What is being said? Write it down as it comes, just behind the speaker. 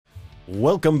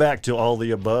Welcome back to All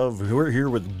the Above. We're here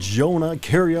with Jonah,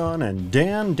 Carry-On, and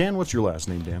Dan. Dan, what's your last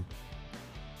name, Dan?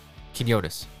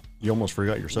 Quinones. You almost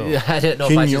forgot yourself. Yeah, I didn't know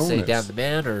if I should say Quinones. Dan the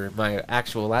Man or my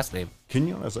actual last name.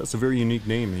 Quinones, that's a very unique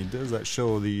name. He does that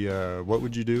show, the What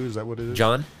Would You Do? Is that what it is?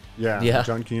 John? Yeah.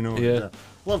 John Quinones. Yeah.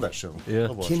 Love that show. Yeah.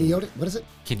 Love watching it. Quinones, what is it?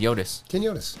 Quinones.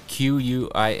 Quinones.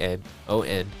 Quinones.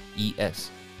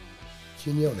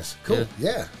 Quinones. Cool.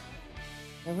 Yeah.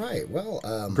 All right. Well,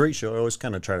 Great show. I always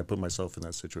kind of try to put myself in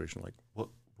that situation. Like, what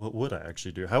would I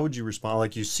actually do? How would you respond?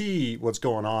 Like, you see what's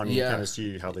going on. You Yeah. kind of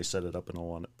see how they set it up and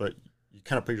all on it. But you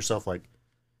kind of put yourself like,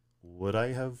 would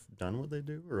I have done what they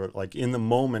do? Or like in the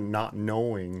moment, not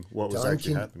knowing what was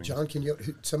actually happening. John Quinones.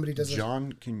 Somebody does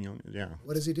John Quinones. Yeah.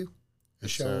 What does he do? A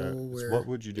It's, show it's where What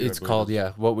Would You Do? It's I believe called, it is.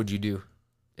 yeah, What Would You Do?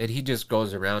 And he just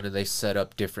goes around and they set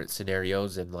up different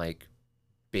scenarios and like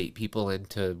bait people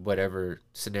into whatever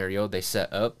scenario they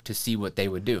set up to see what they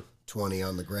would do. 20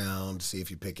 on the ground, see if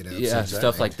you pick it up. Yeah, something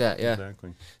stuff like like that, yeah.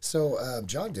 Exactly. So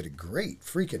John did a great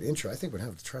freaking intro. I think we'd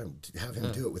have to try and have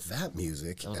him do it with that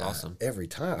music. That was awesome. Every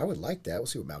time. I would like that. We'll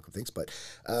see what Malcolm thinks. But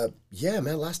yeah,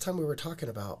 man, last time we were talking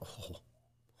about,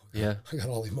 Yeah. I got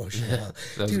all emotional.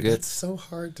 That was Dude, good. it's so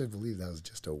hard to believe that was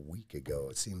just a week ago.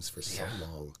 It seems for so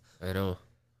long. I know.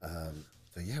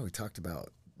 So yeah, we talked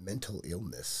about mental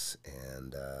illness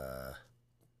and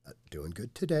doing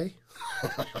good today.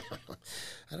 I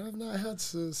have not had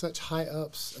such high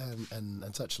ups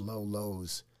and such low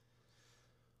lows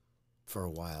for a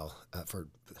while. It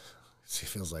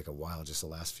feels like a while, just the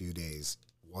last few days.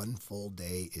 One full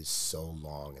day is so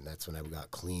long, and that's when I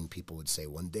got clean. People would say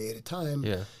 1 day at a time,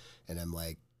 Yeah. and I'm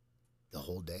like, the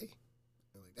whole day.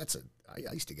 I'm like,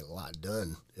 I used to get a lot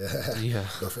done. Yeah.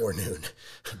 Before noon,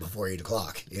 before 8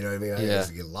 o'clock. You know what I mean? I Yeah. used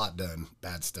to get a lot done,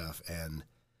 bad stuff. And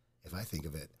if I think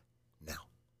of it now,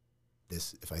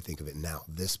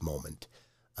 this moment,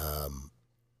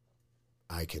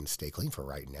 I can stay clean for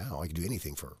right now. I can do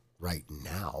anything for right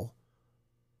now.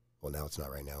 Well, now it's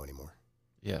not right now anymore.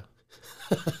 Yeah.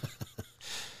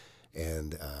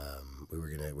 And we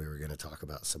were gonna talk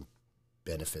about some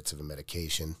benefits of a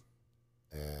medication.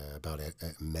 About a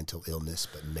mental illness,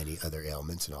 but many other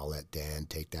ailments, and I'll let Dan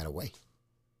take that away.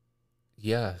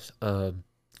 Yeah,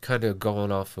 kind of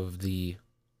going off of the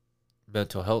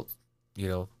mental health,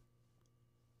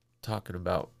 talking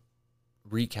about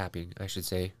recapping, I should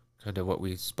say, kind of what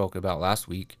we spoke about last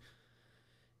week.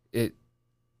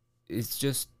 It's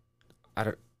just,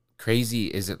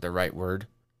 crazy isn't the right word,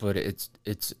 but it's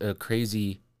a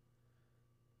crazy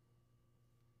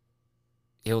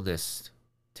illness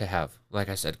to have. Like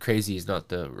I said, crazy is not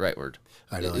the right word.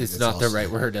 I know It's not the right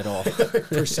word at all.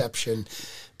 perception,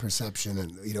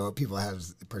 and people have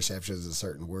perceptions of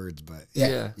certain words, but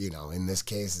Yeah. in this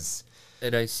case, it's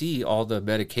And I see all the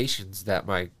medications that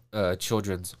my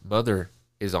children's mother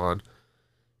is on,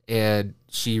 and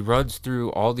she runs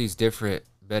through all these different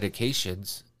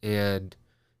medications, and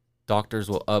doctors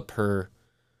will up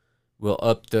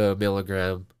the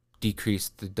milligram, decrease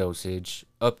the dosage,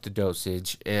 up the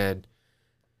dosage, and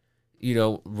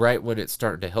right when it's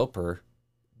starting to help her,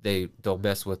 they'll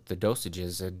mess with the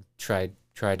dosages and try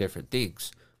different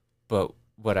things. But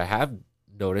what I have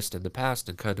noticed in the past,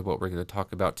 and kind of what we're going to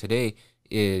talk about today,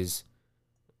 is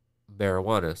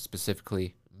marijuana,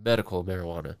 specifically medical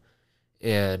marijuana.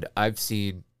 And I've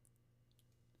seen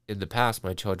in the past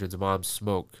my children's mom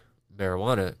smoke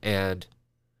marijuana, and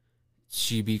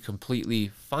she be completely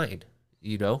fine,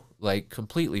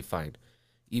 completely fine,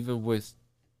 even with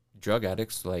drug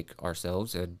addicts like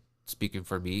ourselves. And speaking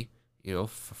for me,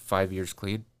 5 years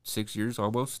clean, 6 years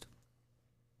almost.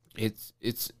 It's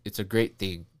a great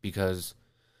thing because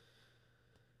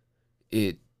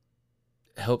it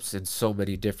helps in so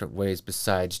many different ways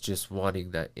besides just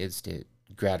wanting that instant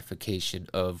gratification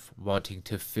of wanting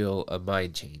to feel a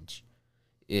mind change.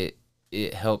 It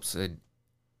helps in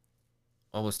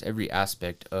almost every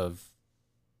aspect of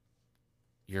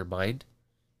your mind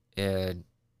and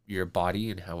your body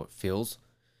and how it feels.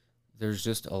 There's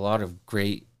just a lot of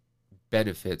great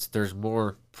benefits. There's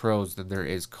more pros than there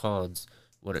is cons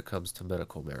when it comes to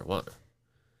medical marijuana.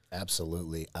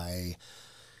 absolutely. I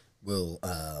will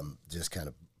just kind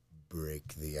of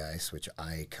break the ice, which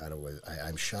I kind of was.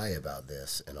 I'm shy about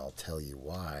this, and I'll tell you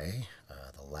why.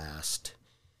 The last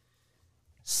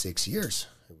 6 years,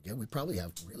 again, we probably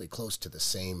have really close to the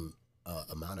same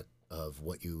amount of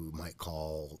what you might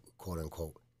call "quote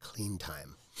unquote" clean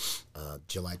time.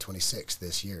 July 26th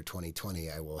this year, 2020,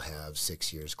 I will have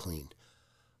 6 years clean.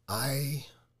 I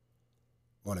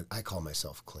call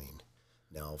myself clean.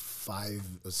 Now,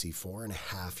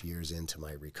 4.5 years into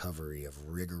my recovery of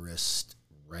rigorous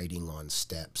writing on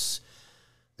steps.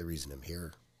 The reason I'm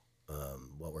here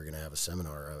what we're going to have a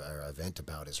seminar or event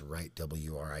about is Write,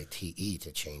 W-R-I-T-E,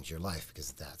 to change your life,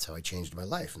 because that's how I changed my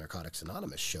life. Narcotics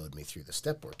Anonymous showed me through the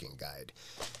step working guide.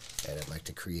 And I'd like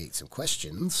to create some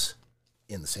questions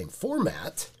in the same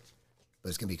format, but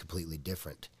it's going to be completely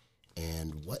different.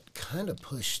 And what kind of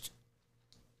pushed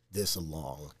this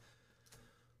along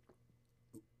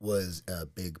was a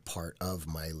big part of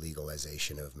my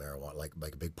legalization of marijuana, like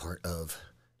a big part of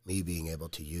me being able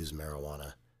to use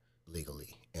marijuana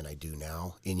legally. And I do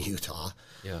now in Utah.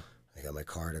 Yeah. I got my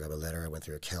card, I got my letter, I went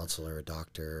through a counselor, a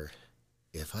doctor.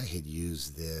 If I had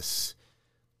used this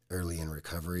early in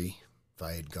recovery, if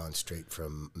I had gone straight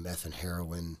from meth and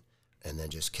heroin and then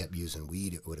just kept using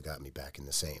weed, it would have got me back in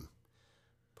the same.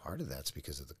 Part of that's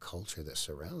because of the culture that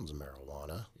surrounds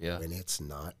marijuana when it's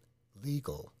not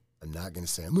legal. I'm not going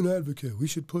to say, I'm an advocate, we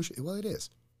should push it. Well, it is.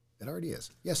 It already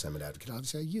is. Yes, I'm an advocate.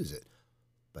 Obviously, I use it.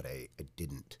 But I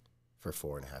didn't for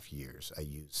 4.5 years. I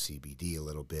used CBD a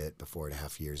little bit, but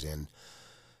 4.5 years in,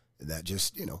 that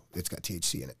just, it's got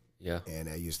THC in it. Yeah. And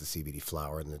I used the CBD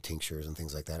flower and the tinctures and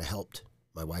things like that. It helped.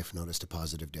 My wife noticed a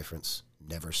positive difference,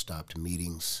 never stopped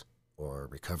meetings or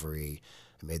recovery.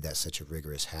 I made that such a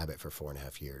rigorous habit for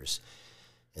 4.5 years.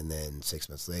 And then 6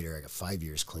 months later, I got 5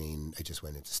 years clean. I just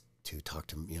went to talk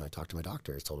to, I talked to my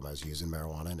doctor. I told him I was using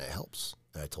marijuana and it helps.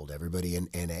 And I told everybody in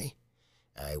NA.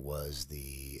 I was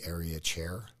the area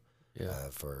chair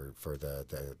for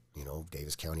the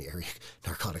Davis County Area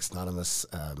Narcotics Anonymous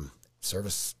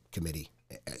Service Committee.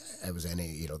 I was NA,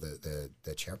 the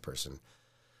chairperson.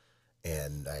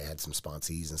 And I had some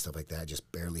sponsees and stuff like that.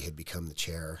 Just barely had become the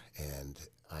chair. And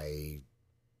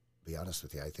be honest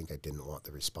with you, I think I didn't want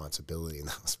the responsibility, and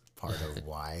that was part of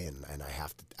why. And I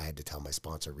had to tell my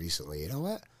sponsor recently, you know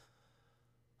what?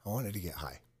 I wanted to get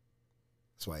high.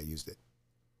 That's why I used it.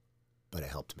 But it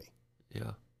helped me.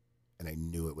 Yeah. And I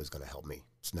knew it was going to help me.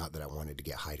 It's not that I wanted to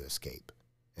get high to escape,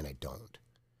 and I don't.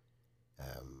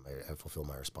 I fulfill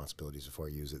my responsibilities before I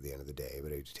use it at the end of the day,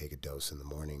 but I take a dose in the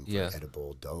morning, an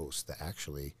edible dose that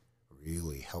actually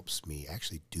really helps me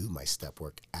actually do my step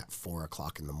work at 4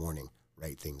 o'clock in the morning,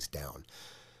 write things down.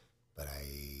 But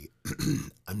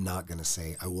I'm not going to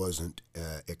say I wasn't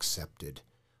accepted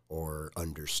or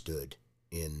understood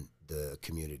in the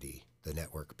community, the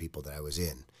network of people that I was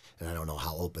in. And I don't know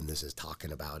how open this is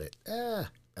talking about it.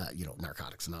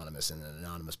 Narcotics Anonymous and an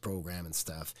anonymous program and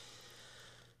stuff.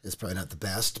 It's probably not the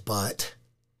best, but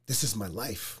this is my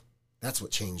life. That's what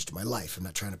changed my life. I'm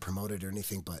not trying to promote it or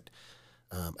anything, but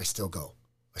I still go.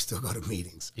 I still go to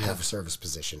meetings. I have a service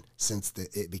position. Since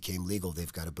it became legal,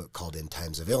 they've got a book called In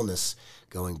Times of Illness.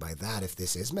 Going by that, if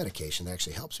this is medication that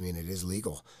actually helps me and it is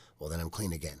legal, well, then I'm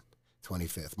clean again.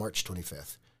 March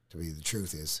 25th. To be the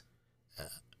truth is,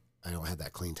 I don't have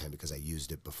that clean time because I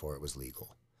used it before it was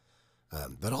legal.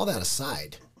 But all that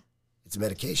aside, it's a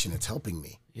medication. It's helping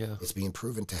me. Yeah. It's being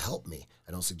proven to help me.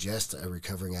 I don't suggest a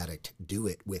recovering addict do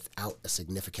it without a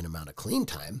significant amount of clean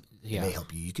time. Yeah. It may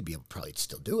help you. You could be able to probably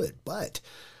still do it, but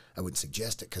I wouldn't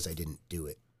suggest it because I didn't do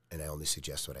it, and I only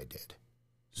suggest what I did.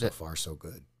 So far, so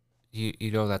good.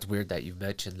 That's weird that you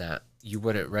mentioned that. You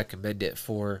wouldn't recommend it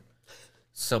for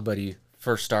somebody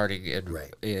first starting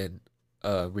in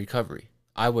recovery.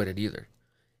 I wouldn't either,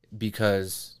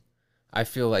 because I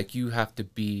feel like you have to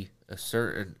be a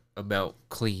certain amount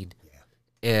clean,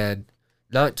 and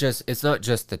it's not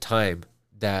just the time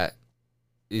that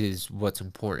is what's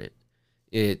important.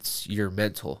 It's your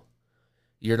mental.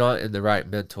 You're not in the right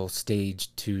mental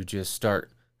stage to just start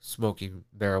smoking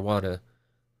marijuana,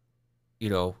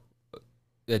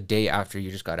 a day after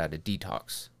you just got out of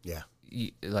detox. Yeah.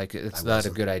 It's not a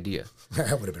good idea.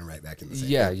 I would have been right back in the same.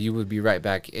 Yeah, you would be right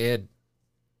back. And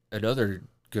another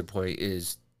good point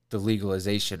is the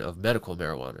legalization of medical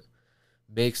marijuana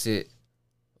makes it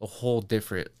a whole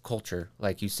different culture,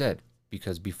 like you said,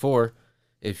 because before,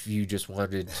 if you just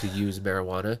wanted to use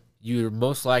marijuana, you're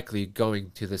most likely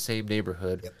going to the same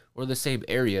neighborhood or the same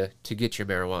area to get your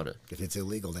marijuana. If it's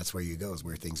illegal, that's where you go, is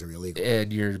where things are illegal.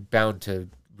 And you're bound to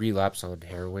relapse on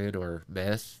heroin or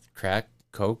meth, crack,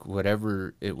 coke,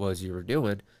 whatever it was you were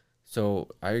doing. So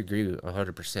I agree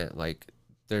 100%.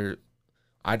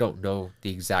 I don't know the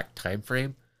exact time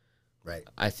frame. Right.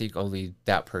 I think only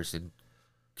that person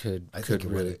could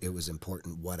really. It was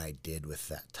important what I did with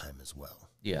that time as well.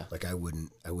 Yeah. Like I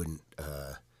wouldn't,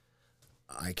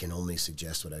 I can only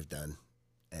suggest what I've done.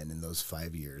 And in those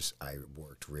 5 years, I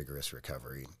worked rigorous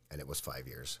recovery, and it was 5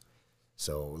 years.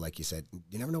 So like you said,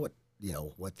 you never know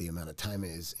what the amount of time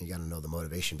is. You got to know the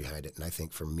motivation behind it. And I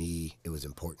think for me, it was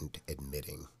important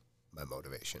admitting my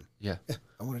motivation. Yeah.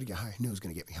 I wanted to get high. I knew it was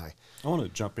going to get me high. I want to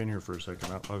jump in here for a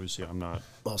second. Obviously, I'm not,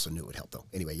 Also knew it would help, though.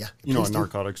 Anyway, yeah. you know, please a do.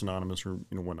 Narcotics Anonymous, or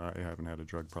when I haven't had a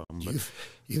drug problem. But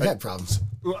You've had problems.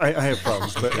 well, I have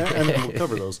problems, but and we'll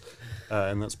cover those.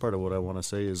 And that's part of what I want to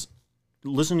say is,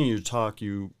 listening to you talk,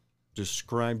 you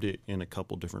described it in a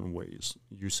couple different ways.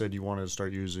 You said you wanted to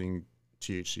start using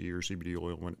THC or CBD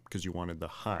oil because you wanted the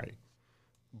high.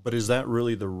 But is that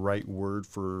really the right word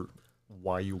for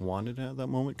why you wanted it at that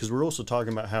moment? Because we're also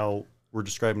talking about how we're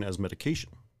describing it as medication.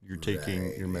 You're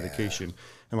taking your medication.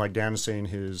 And like Dan is saying,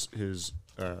 his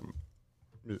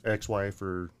ex-wife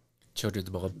or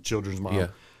Children's mom. children's mom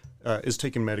is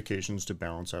taking medications to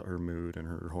balance out her mood and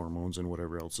her hormones and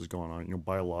whatever else is going on,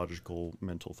 biological,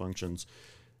 mental functions.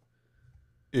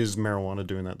 Is marijuana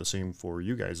doing that the same for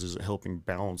you guys? Is it helping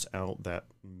balance out that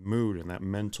mood and that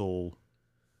mental,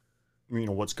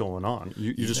 what's going on?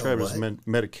 You describe it as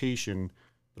medication,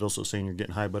 but also saying you're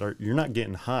getting high, but you're not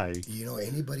getting high.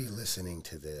 Anybody listening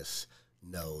to this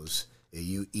knows that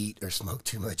you eat or smoke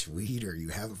too much weed, or you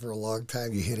haven't for a long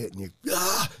time, you hit it and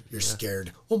you're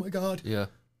scared. Oh my God. Yeah.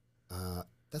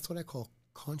 That's what I call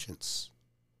conscience.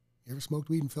 You ever smoked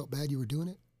weed and felt bad you were doing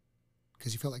it?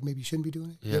 Because you felt like maybe you shouldn't be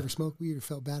doing it? Yeah. You ever smoked weed or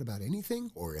felt bad about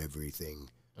anything or everything?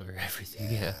 Or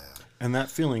everything, yeah. And that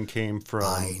feeling came from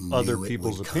other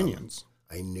people's opinions.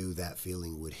 I knew that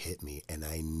feeling would hit me, and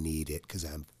I need it because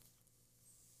I'm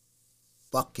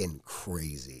fucking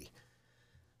crazy.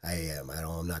 I am.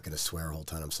 I'm not going to swear a whole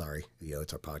ton. I'm sorry.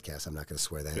 It's our podcast. I'm not going to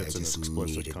swear that. It's I just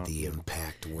needed the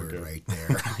impact word right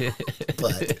there.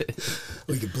 But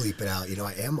we can bleep it out.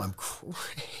 I'm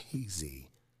crazy.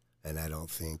 And I don't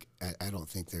think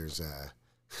there's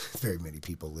very many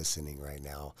people listening right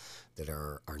now that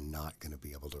are not going to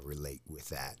be able to relate with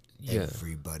that. Yeah.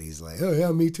 Everybody's like, oh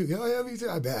yeah, me too. Oh yeah, me too.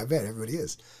 I bet everybody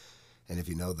is. And if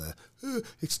you know the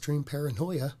extreme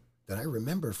paranoia that I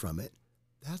remember from it,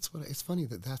 it's funny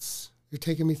you're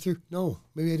taking me through. No,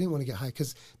 maybe I didn't want to get high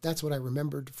because that's what I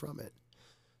remembered from it.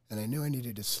 And I knew I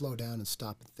needed to slow down and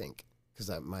stop and think because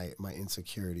my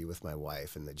insecurity with my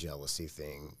wife and the jealousy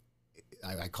thing,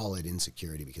 I call it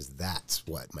insecurity because that's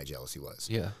what my jealousy was.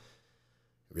 Yeah.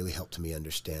 It really helped me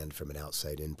understand from an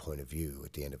outside-in point of view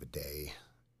at the end of a day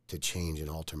to change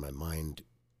and alter my mind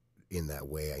in that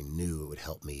way. I knew it would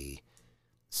help me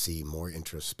see more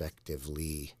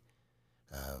introspectively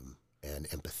and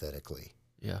empathetically.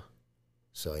 Yeah.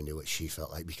 So I knew what she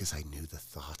felt like because I knew the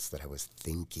thoughts that I was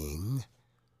thinking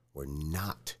were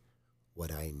not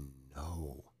what I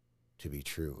know to be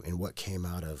true. And what came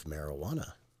out of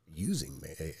marijuana, using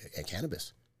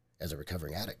cannabis as a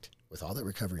recovering addict with all that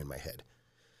recovery in my head,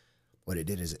 what it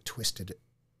did is it twisted,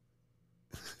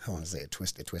 it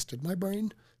twisted my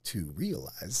brain to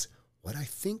realize what I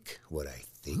think,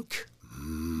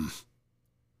 and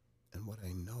what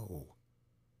I know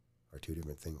are two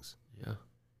different things. Yeah.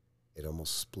 It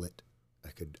almost split.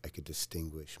 I could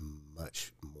distinguish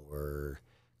much more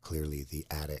clearly the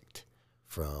addict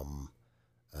from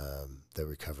the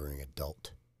recovering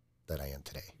adult that I am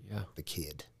today. Yeah. The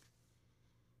kid.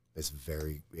 It's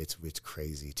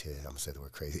crazy to, I'm going to say the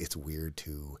word crazy. It's weird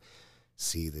to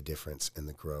see the difference in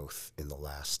the growth in the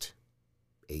last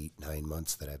 8-9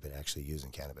 months that I've been actually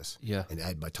using cannabis. Yeah. And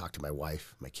I talk to my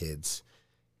wife, my kids,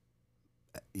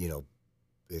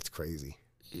 it's crazy.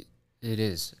 It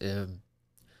is.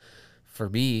 For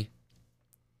me,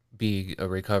 being a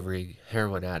recovering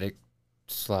heroin addict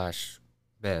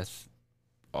 / meth,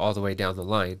 all the way down the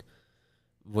line,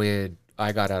 when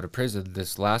I got out of prison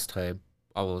this last time,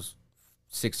 almost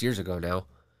 6 years ago now,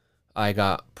 I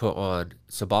got put on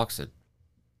Suboxone.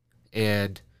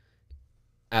 And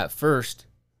at first,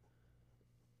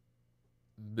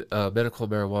 medical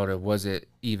marijuana wasn't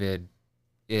even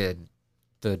in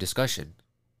the discussion,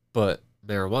 but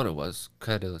marijuana was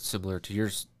kind of similar to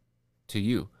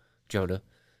you, Jonah,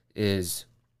 is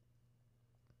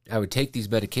I would take these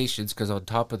medications because on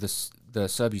top of the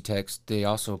Subutex, they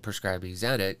also prescribe me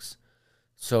Xanax.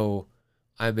 So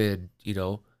I'm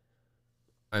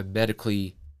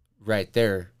medically right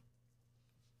there,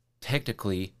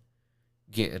 technically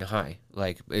getting high.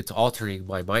 Like, it's altering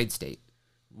my mind state,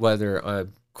 whether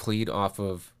I'm clean off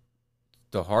of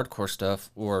the hardcore stuff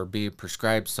or being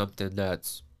prescribed something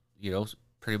that's,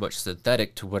 pretty much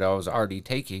synthetic to what I was already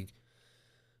taking.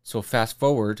 So fast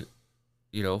forward,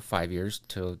 5 years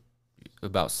to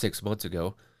about 6 months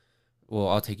ago. Well,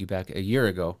 I'll take you back a year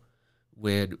ago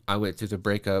when I went through the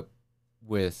breakup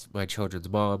with my children's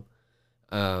mom.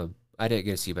 I didn't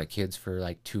get to see my kids for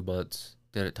like 2 months.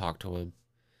 Didn't talk to them.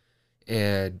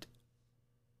 And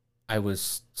I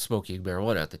was smoking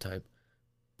marijuana at the time.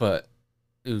 But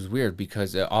it was weird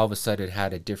because it all of a sudden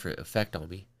had a different effect on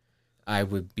me. I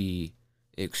would be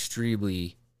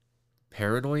extremely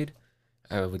paranoid.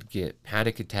 I would get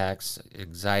panic attacks.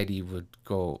 Anxiety would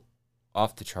go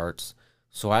off the charts.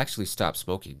 So I actually stopped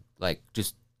smoking, like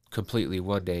just completely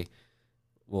one day.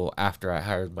 Well, after I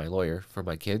hired my lawyer for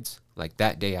my kids, like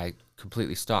that day I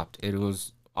completely stopped. And it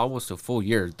was almost a full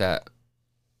year that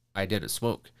I didn't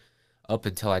smoke up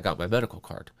until I got my medical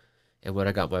card. And when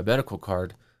I got my medical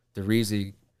card, the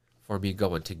reason for me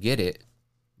going to get it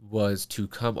was to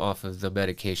come off of the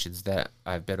medications that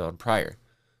I've been on prior.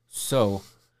 So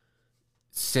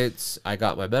since I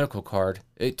got my medical card,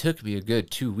 it took me a good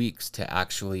 2 weeks to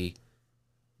actually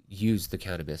use the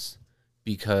cannabis,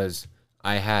 because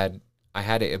I had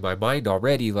it in my mind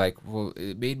already, like, well,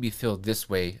 it made me feel this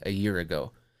way a year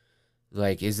ago.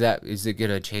 Like, is it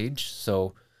gonna change?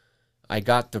 So I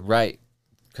got the right,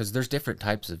 because there's different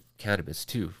types of cannabis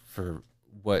too for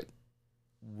what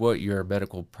your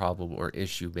medical problem or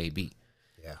issue may be.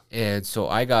 Yeah. And so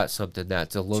I got something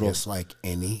that's a little, just like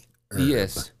any herb.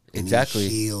 yes, Any exactly,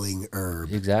 healing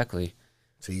herb. exactly.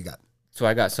 So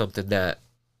I got something that,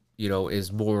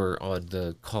 is more on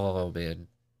the calm and,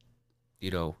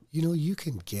 you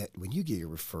can get, when you get your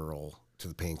referral to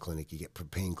the pain clinic, you get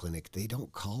pain clinic, they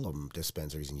don't call them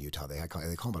dispensaries in Utah. They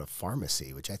call them a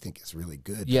pharmacy, which I think is really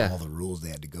good. Yeah. All the rules they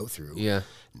had to go through. yeah,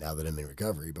 Now that I'm in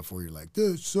recovery, before you're like,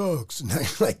 this sucks. And I'm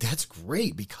like, that's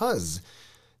great, because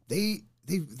they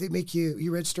make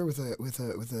you register with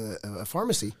a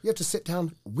pharmacy. You have to sit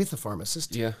down with a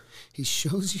pharmacist. yeah, He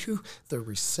shows you the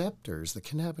receptors, the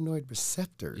cannabinoid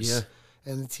receptors. Yeah.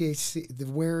 And the THC,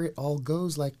 where it all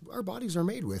goes. Like, our bodies are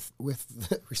made with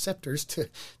the receptors to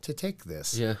take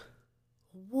this. yeah,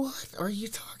 What are you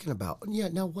talking about? Yeah.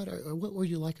 Now, what would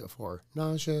you like it for?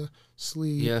 Nausea,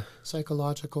 sleep, yeah,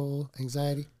 psychological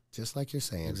anxiety, just like you're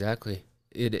saying. exactly.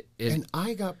 It And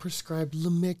I got prescribed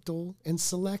Lamictal and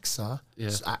Celexa. Yeah.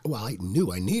 So I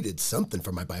knew I needed something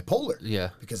for my bipolar. yeah,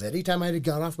 Because anytime I had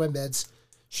got off my meds,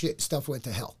 stuff went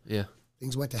to hell. yeah,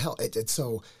 Things went to hell.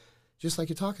 So, just like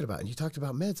you're talking about, and you talked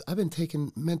about meds, I've been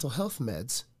taking mental health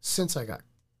meds since I got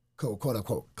quote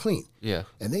unquote clean. yeah,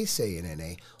 And they say in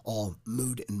NA, all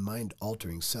mood and mind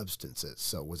altering substances.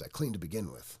 So was I clean to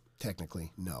begin with?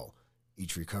 Technically, no.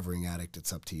 Each recovering addict,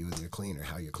 it's up to you whether you're clean or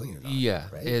how you're clean or not. yeah.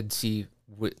 Right? And see,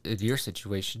 in your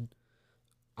situation,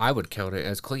 I would count it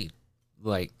as clean,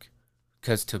 like,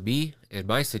 because to me, in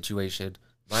my situation,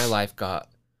 my life got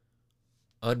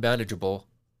unmanageable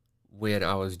when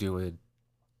I was doing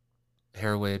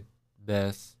heroin,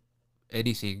 meth,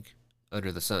 anything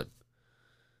under the sun.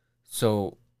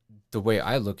 So the way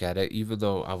I look at it, even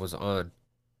though I was on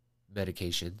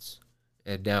medications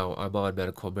and now I'm on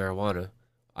medical marijuana,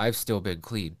 I've still been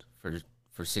clean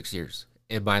for 6 years.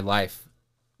 In my life,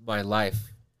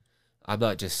 I'm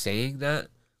not just saying that,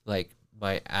 like,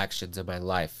 my actions and my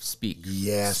life speak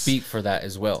for that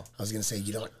as well. I was going to say,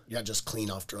 you're not just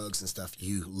clean off drugs and stuff.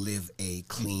 You live a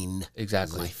clean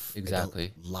Exactly. life. Exactly.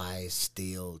 I don't lie,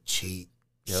 steal, cheat.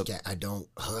 Yep. I don't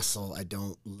hustle. I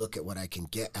don't look at what I can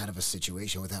get out of a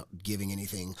situation without giving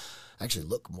anything. I actually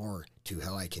look more to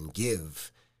how I can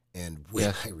give. And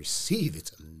when I receive,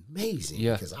 it's amazing.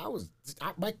 Yeah. Because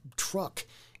my truck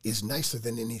is nicer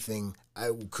than anything I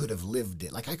could have lived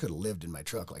in. Like, I could have lived in my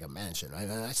truck like a mansion. Right?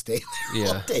 And I stay there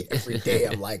all day, every day.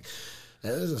 I'm like,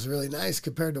 this is really nice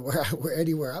compared to where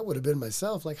anywhere I would have been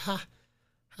myself. Like, how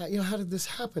did this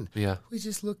happen? Yeah. We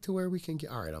just look to where we can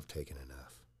get. All right, I've taken enough.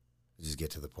 Just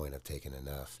get to the point of taking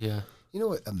enough. Yeah. You know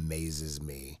what amazes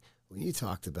me? When you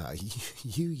talked about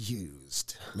you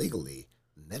used legally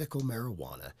medical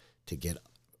marijuana to get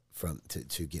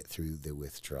to get through the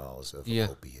withdrawals of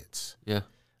opiates. Yeah.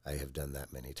 I have done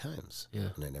that many times. Yeah.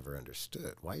 And I never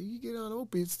understood why you get on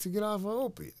opiates to get off of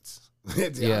opiates.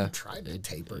 Yeah. I've tried to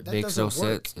taper. It That makes no doesn't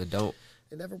work. sense. It don't.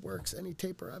 It never works. Any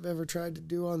taper I've ever tried to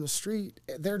do on the street,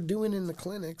 they're doing in the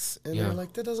clinics, and Yeah. they're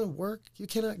like, that doesn't work. You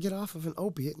cannot get off of an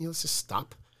opiate, and you'll just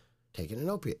stop taking an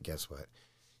opiate. Guess what?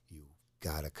 You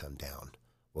gotta come down.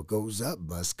 What goes up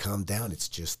must come down. It's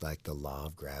just like the law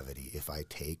of gravity. If I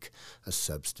take a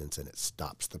substance and it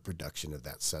stops the production of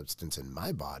that substance in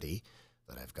my body,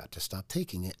 then I've got to stop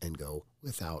taking it and go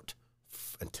without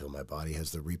until my body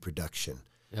has the reproduction.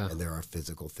 Yeah. And there are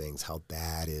physical things. How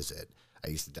bad is it? I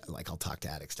used to, I'll talk to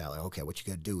addicts now. Like, okay, what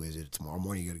you got to do is tomorrow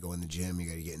morning you got to go in the gym. You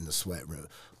got to get in the sweat room.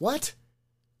 What?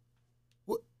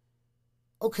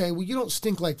 Okay, well, you don't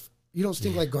stink like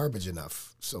garbage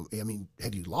enough. So, I mean,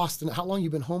 have you lost? How long you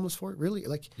been homeless for? Really?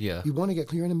 Like, Yeah. you want to get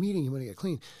clean. You're in a meeting. You want to get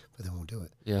clean, but they won't do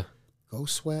it. Yeah. Go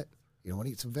sweat. You don't want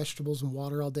to eat some vegetables and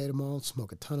water all day tomorrow,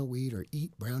 smoke a ton of weed, or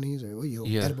eat brownies, or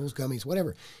Yeah. edibles, gummies,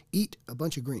 whatever. Eat a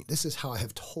bunch of green. This is how I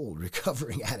have told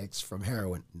recovering addicts from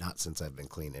heroin, not since I've been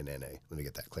clean in NA. Let me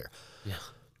get that clear. Yeah.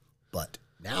 But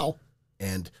now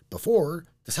and before,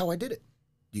 that's how I did it.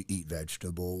 You eat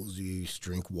vegetables, you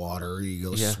drink water, you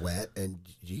go Yeah. sweat, and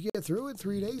you get through it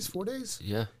 3 days, 4 days.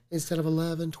 Yeah. Instead of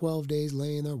 11, 12 days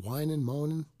laying there whining,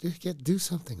 moaning. Do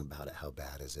something about it. How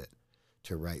bad is it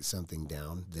to write something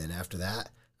down? Then after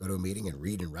that, go to a meeting and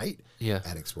read and write. Yeah.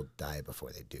 Addicts will die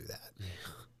before they do that.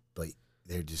 But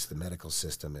they're just, the medical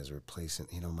system is replacing,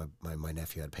 my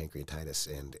nephew had pancreatitis,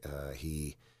 and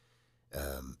he's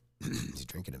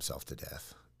drinking himself to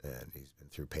death. And he's been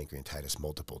through pancreatitis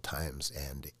multiple times,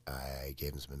 and I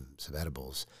gave him some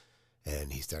edibles,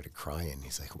 and he started crying.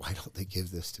 He's like, why don't they give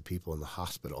this to people in the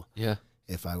hospital? Yeah.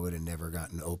 If I would have never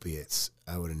gotten opiates,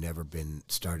 I would have never been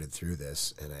started through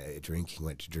this. And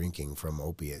went to drinking from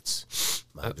opiates.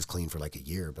 I was clean for like a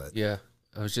year, but Yeah.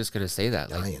 I was just going to say that.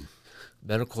 Like, dying.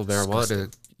 medical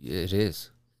marijuana, it is.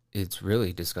 It's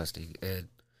really disgusting. And,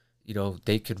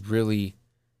 they could really,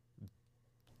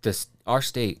 our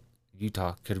state,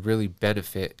 Utah, could really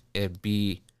benefit and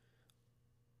be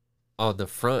on the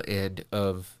front end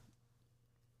of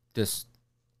this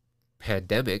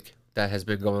pandemic that has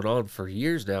been going on for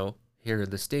years now here in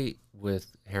the state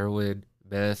with heroin,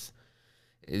 meth.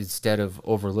 Instead of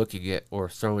overlooking it or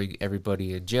throwing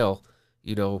everybody in jail,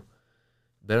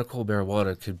 medical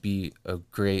marijuana could be a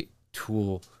great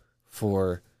tool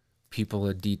for people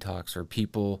in detox, or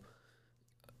people,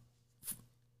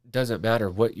 doesn't matter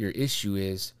what your issue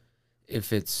is,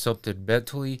 if it's something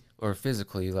mentally or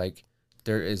physically, like,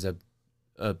 there is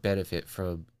a benefit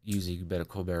from using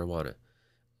medical marijuana.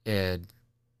 And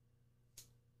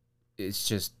I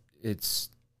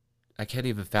can't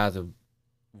even fathom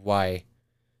why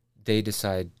they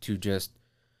decide to just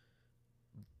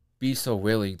be so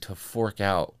willing to fork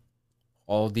out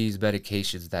all these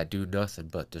medications that do nothing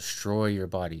but destroy your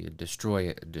body and destroy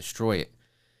it and destroy it.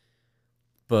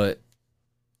 But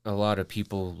a lot of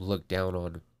people look down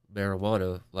on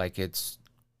marijuana like it's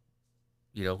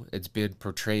been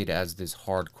portrayed as this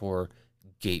hardcore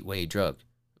gateway drug,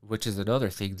 which is another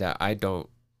thing that I don't,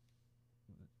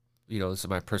 this is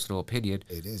my personal opinion.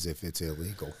 It is if it's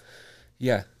illegal.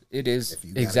 Yeah, it is. If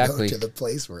you gotta exactly go to the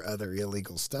place where other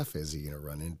illegal stuff is, you're gonna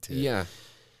run into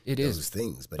it those is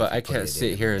things. But But if you I put can't it sit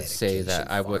in a here and say that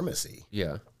medication I would. pharmacy,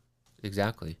 Yeah,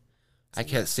 exactly. I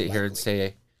it's can't less sit here and likely.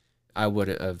 say I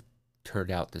wouldn't have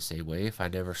turned out the same way if I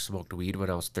never smoked weed when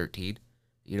I was 13.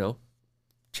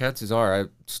 Chances are I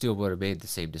still would have made the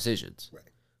same decisions. Right.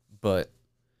 But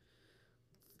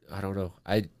I don't know.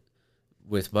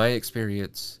 With my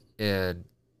experience and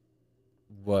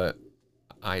what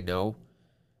I know,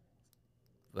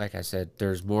 like I said,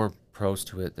 there's more pros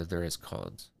to it than there is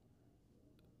cons.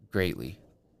 Greatly.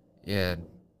 And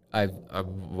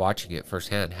I'm watching it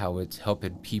firsthand, how it's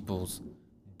helping people's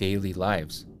daily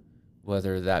lives,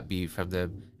 whether that be from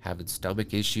them having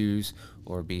stomach issues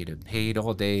or being in pain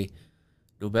all day.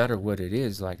 No matter what it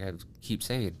is, like I keep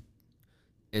saying,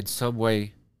 in some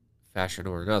way, fashion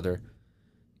or another,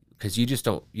 because you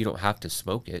don't have to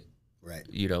smoke it. Right.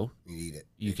 You eat it.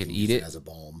 You can use eat it as a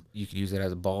balm. You can use it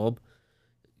as a balm,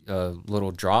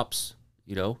 little drops.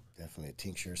 Definitely a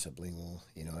tincture, sublingual.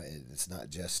 It's not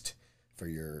just for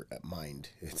your mind.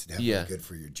 It's definitely good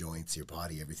for your joints, your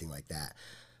body, everything like that.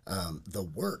 The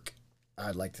work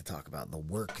I'd like to talk about, the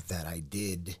work that I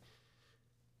did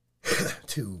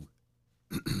to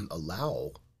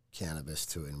allow cannabis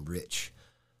to enrich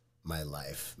my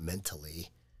life mentally,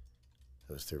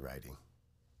 it was through writing,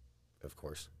 of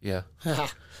course. Yeah.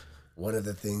 One of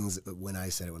the things when I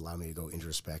said it would allow me to go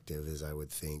introspective is I would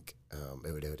think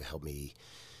it would help me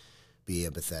be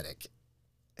empathetic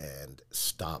and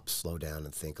slow down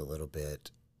and think a little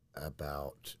bit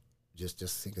about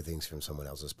just think of things from someone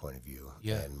else's point of view.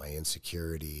 Yeah. And my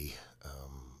insecurity,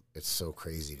 it's so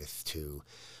crazy to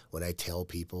when I tell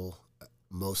people,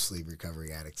 mostly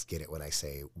recovering addicts get it when I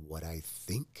say what I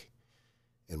think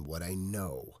and what I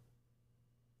know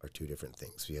are two different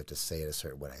things. So you have to say it a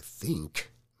certain, what I think,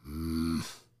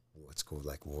 what's going,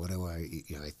 like, what do I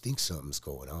think something's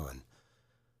going on,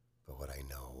 but what I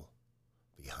know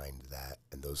behind that,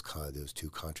 and those two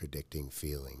contradicting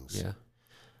feelings,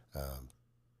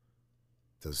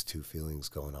 those two feelings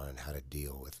going on, and how to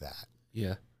deal with that.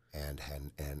 Yeah. And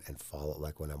follow,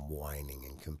 like when I'm whining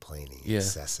and complaining Yeah.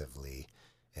 excessively,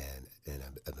 and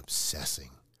I'm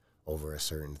obsessing over a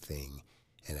certain thing,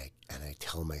 and I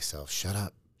tell myself, shut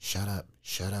up,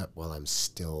 while I'm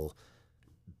still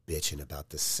bitching about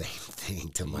the same thing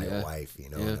to my wife,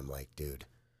 and I'm like, dude,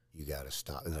 you got to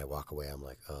stop. And then I walk away. I'm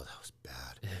like, oh, that was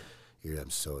bad. I'm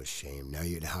so ashamed. Now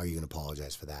how are you going to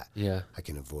apologize for that? Yeah. I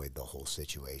can avoid the whole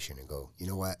situation and go, you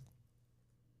know what?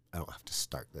 I don't have to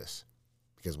start this.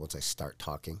 Because once I start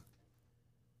talking,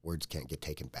 words can't get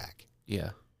taken back.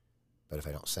 Yeah. But if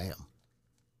I don't say them,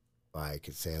 I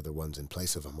could say other ones in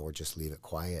place of them or just leave it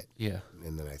quiet. Yeah.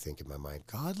 And then I think in my mind,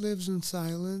 God lives in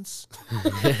silence.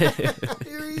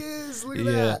 Here he is. Look at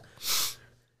that.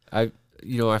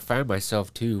 I find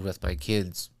myself too with my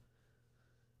kids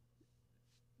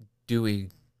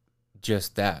doing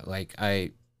just that. Like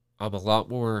I'm a lot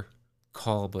more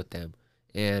calm with them.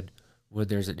 And when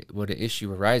when an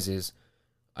issue arises,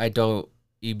 I don't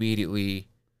immediately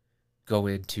go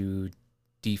into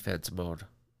defense mode,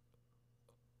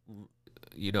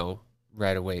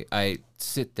 right away. I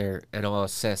sit there and I'll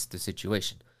assess the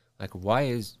situation. Like, what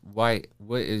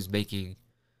is making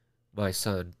my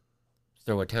son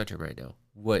throw a tantrum right now?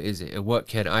 What is it? And what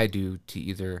can I do to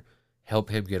either help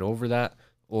him get over that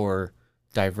or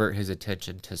divert his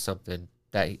attention to something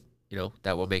that,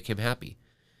 that will make him happy?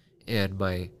 And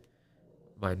my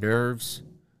nerves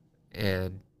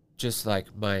and just like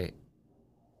my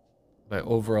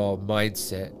overall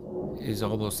mindset is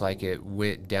almost like it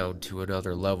went down to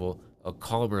another level, a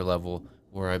calmer level,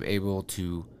 where I'm able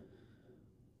to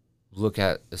look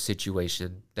at the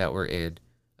situation that we're in,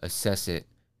 assess it,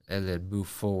 and then move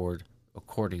forward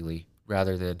accordingly,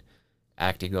 rather than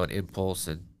acting on impulse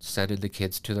and sending the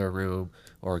kids to their room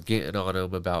or getting on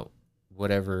them about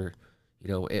whatever,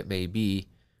 it may be,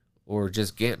 or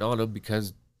just getting on them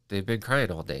because they've been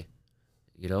crying all day.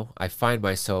 I find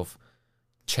myself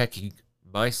checking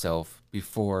myself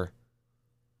before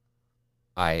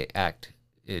I act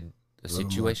in a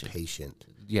situation. More patient.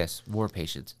 Yes, more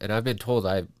patience. And I've been told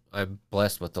I'm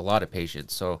blessed with a lot of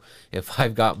patience. So if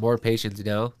I've got more patience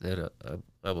now, then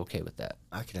I'm okay with that.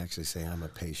 I can actually say I'm a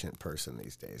patient person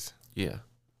these days. Yeah.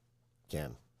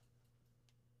 Can.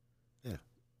 Yeah.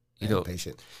 I'm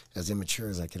patient. As immature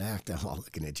as I can act, I'm all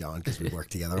looking at John because we work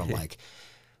together. I'm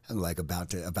like about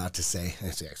to say, I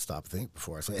say, stop, think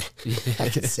before I say. I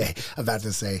could say, about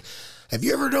to say, have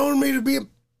you ever known me to be a?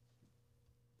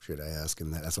 Should I ask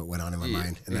him that? That's what went on in my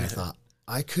mind, and then I thought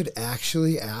I could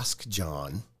actually ask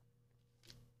John.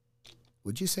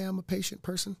 Would you say I'm a patient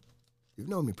person? You've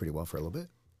known me pretty well for a little bit.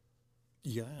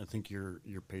 Yeah, I think you're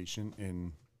patient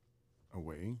in a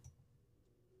way.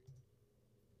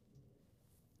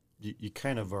 You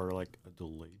kind of are like a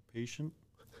delayed patient,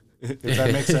 if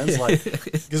that makes sense. Like,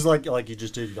 because like you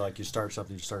just did, like you start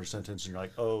something, you start a sentence, and you're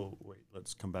like, oh wait,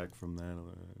 let's come back from that.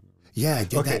 Yeah, I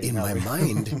did that in my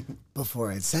mind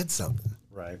before I said something.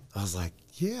 Right. I was like,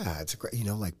 yeah, it's a great,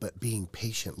 but being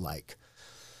patient, like,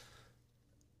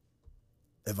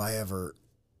 have I ever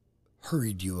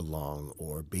hurried you along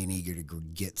or been eager to go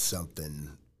get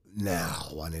something now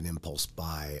on an impulse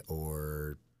buy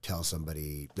or tell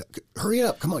somebody, hurry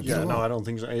up, come on, get along. No, I don't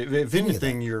think so. If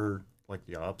anything, you're like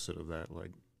the opposite of that.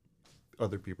 Like,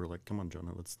 other people are like, come on,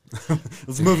 Jonah, let's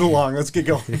move along, let's get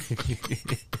going.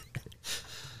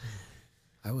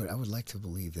 I would like to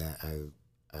believe that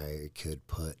I could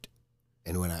put,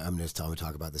 and when I'm just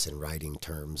talk about this in writing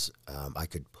terms, I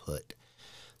could put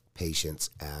patience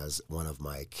as one of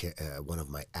my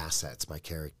assets, my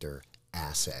character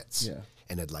assets. Yeah.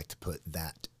 And I'd like to put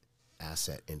that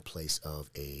asset in place of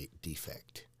a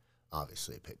defect.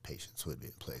 Obviously, patience would be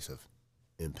in place of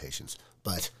impatience.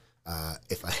 But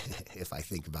if I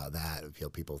think about that,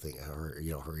 people think,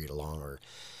 hurry it along, or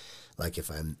like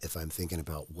if I'm thinking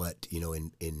about what,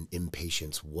 in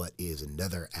impatience, what is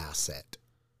another asset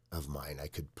of mine I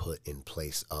could put in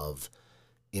place of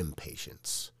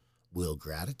impatience? Will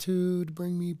gratitude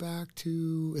bring me back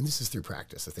to, and this is through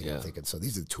practice, I think. I'm thinking, so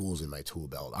these are the tools in my tool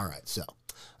belt. All right, so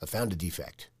I found a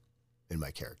defect in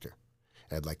my character,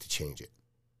 and I'd like to change it.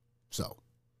 So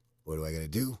what do I got to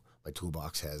do? My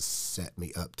toolbox has set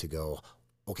me up to go,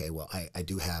 okay, well, I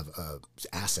do have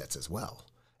assets as well,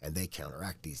 and they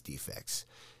counteract these defects.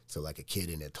 So like a kid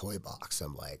in a toy box,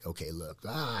 I'm like, okay, look,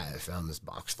 I found this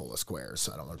box full of squares,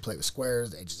 so I don't want to play with squares.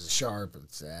 The edges are sharp.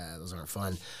 Those aren't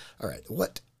fun. All right,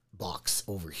 what box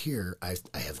over here, I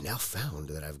have now found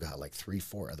that I've got like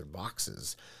 3-4 other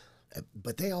boxes,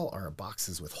 but they all are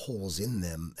boxes with holes in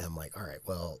them. And I'm like, all right,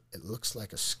 well, it looks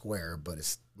like a square, but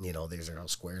it's, these are all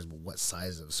squares, but what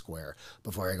size of a square?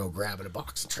 Before I go grabbing a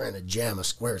box and trying to jam a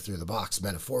square through the box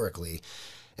metaphorically,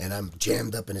 and I'm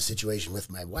jammed up in a situation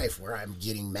with my wife where I'm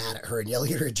getting mad at her and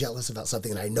yelling at her, jealous about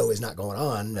something that I know is not going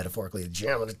on, metaphorically,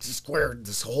 jamming a square,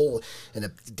 this hole, and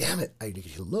damn it,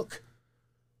 look,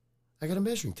 I got a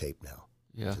measuring tape now.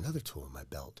 Yeah. There's another tool in my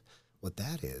belt. What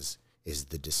that is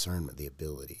the discernment, the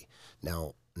ability.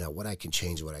 Now, Now, what I can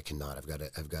change, what I cannot.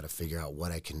 I've got to figure out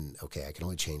what I can. Okay, I can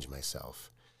only change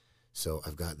myself. So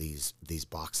I've got these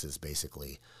boxes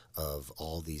basically of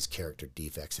all these character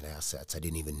defects and assets. I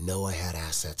didn't even know I had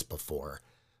assets before.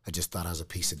 I just thought I was a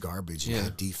piece of garbage and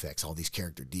had defects, all these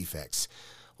character defects.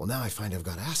 Well, now I find I've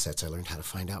got assets. I learned how to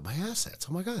find out my assets.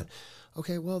 Oh my God.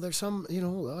 Okay, well, there's some,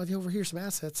 over here some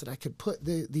assets that I could put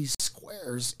these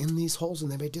squares in these holes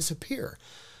and they may disappear.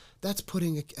 That's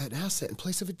putting an asset in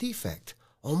place of a defect.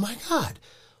 Oh my God.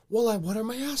 Well, what are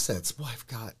my assets? Well, I've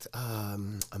got,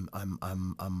 I'm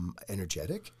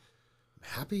energetic. I'm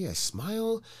happy. I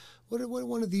smile. What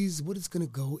one of these, what is going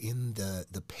to go in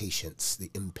the patience,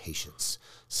 the impatience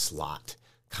slot?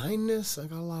 Kindness. I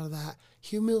got a lot of that.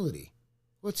 Humility.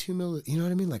 What's humility? You know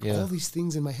what I mean? Like all these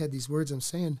things in my head, these words I'm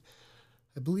saying,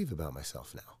 I believe about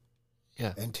myself now.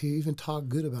 Yeah. And to even talk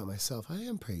good about myself, I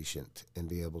am patient and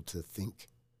be able to think,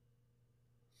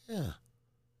 yeah,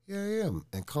 I am.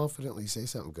 And confidently say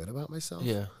something good about myself.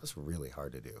 Yeah. That's really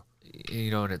hard to do.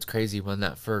 And it's crazy when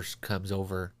that first comes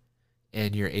over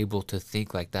and you're able to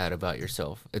think like that about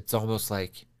yourself. It's almost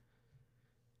like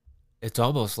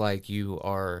you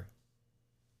are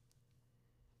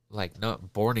like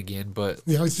not born again, but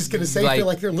I was just going to say, I feel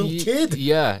like you're a little kid.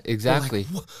 Yeah, exactly.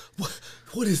 Like,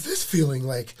 what is this feeling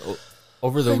like?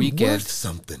 Over the weekend, worth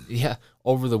something. Yeah,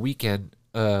 over the weekend,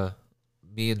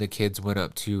 me and the kids went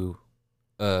up to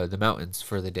the mountains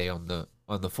for the day on the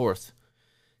 4th,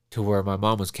 to where my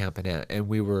mom was camping at, and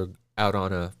we were out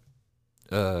on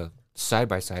a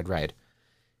side-by-side ride.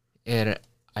 And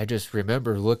I just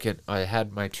remember I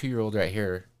had my 2-year-old right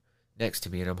here next to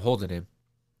me, and I'm holding him.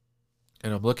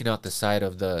 And I'm looking out the side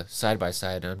of the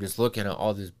side-by-side, and I'm just looking at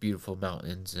all these beautiful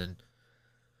mountains and,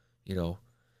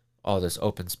 all this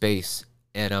open space.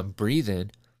 And I'm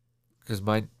breathing because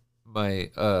my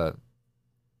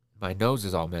nose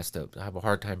is all messed up. I have a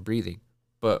hard time breathing.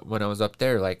 But when I was up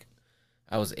there, like,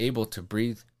 I was able to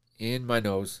breathe in my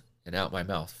nose and out my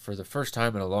mouth for the first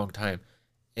time in a long time.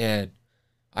 And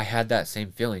I had that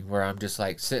same feeling where I'm just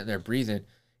like sitting there breathing,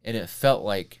 and it felt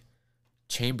like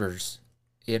chambers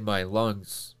in my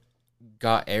lungs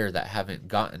got air that haven't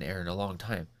gotten air in a long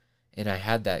time. And I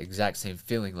had that exact same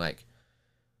feeling like,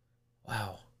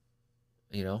 wow,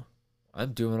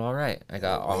 I'm doing all right. I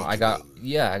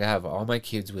have all my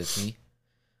kids with me,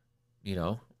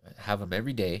 I have them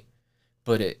every day,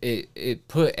 but it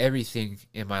put everything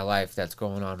in my life that's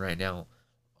going on right now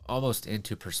almost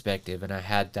into perspective. And I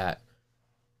had that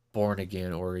born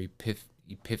again or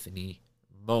epiphany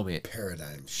moment.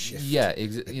 Paradigm shift. Yeah,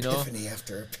 epiphany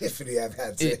after epiphany I've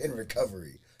had in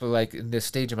recovery. But like in this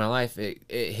stage of my life, it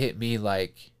hit me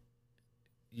like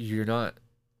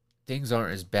things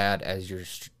aren't as bad as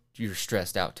you're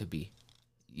stressed out to be,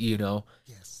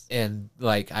 Yes. And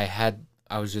like I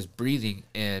was just breathing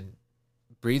in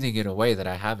a way that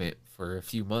I haven't for a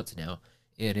few months now,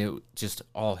 and it just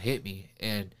all hit me,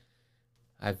 and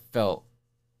I felt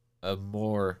a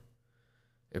more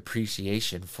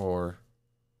appreciation for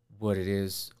what it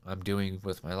is I'm doing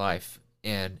with my life,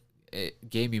 and it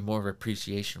gave me more of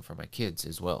appreciation for my kids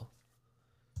as well.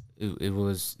 It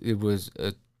was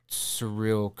a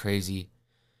surreal, crazy,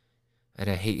 and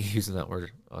I hate using that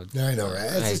word. I know,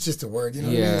 right? It's just a word, Yeah. What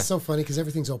I mean? It's so funny because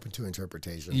everything's open to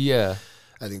interpretation. Yeah.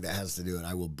 I think that has to do, and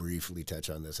I will briefly touch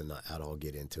on this and not at all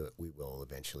get into it. We will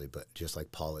eventually, but just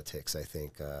like politics, I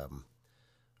think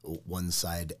one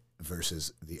side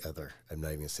versus the other. I'm not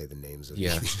even going to say the names of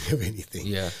anything.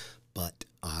 Yeah. But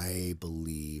I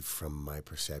believe from my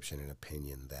perception and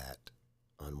opinion that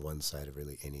on one side of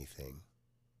really anything,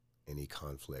 any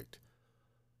conflict,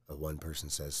 one person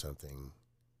says something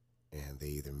and they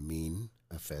either mean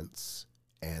offense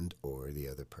and or the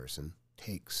other person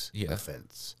takes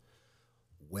offense.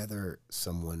 Whether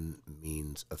someone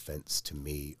means offense to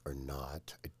me or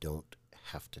not, I don't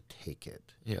have to take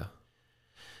it. Yeah.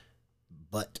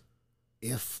 But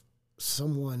if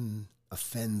someone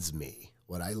offends me,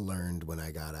 what I learned when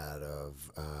I got out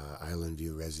of Island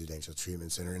View Residential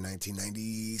Treatment Center in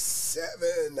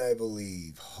 1997, I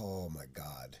believe. Oh, my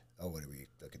God. Oh, what are we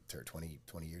looking at? 20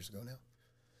 years ago now?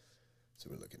 So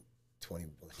we're looking 21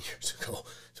 years ago,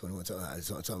 21,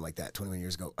 something like that, 21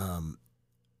 years ago.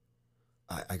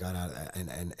 I got out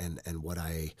and what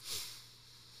I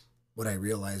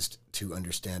realized to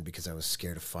understand, because I was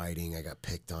scared of fighting, I got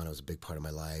picked on. It was a big part of my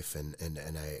life, and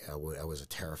I was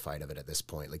terrified of it at this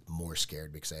point, like more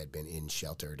scared because I had been in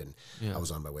sheltered and I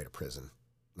was on my way to prison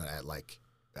at like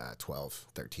 12,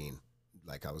 13.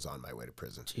 Like I was on my way to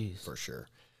prison. Jeez. For sure.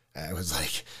 I was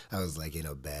like in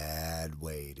a bad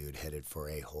way, dude, headed for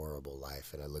a horrible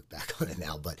life. And I look back on it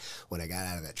now. But when I got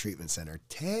out of that treatment center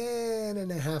 10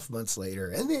 and a half months later,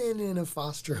 and then in a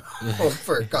foster home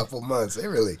for a couple months, it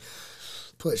really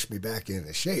pushed me back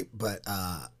into shape. But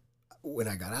when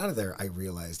I got out of there, I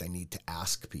realized I need to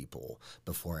ask people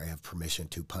before I have permission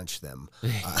to punch them.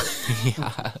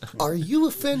 Yeah. Are you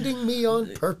offending me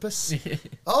on purpose?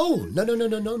 Oh,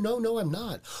 no, I'm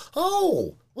not.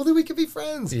 Oh, well, then we could be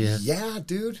friends. Yeah. Yeah,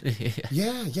 dude.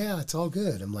 Yeah, it's all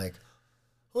good. I'm like,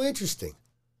 oh, interesting.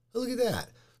 Look at that.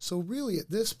 So really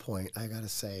at this point, I got to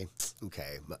say,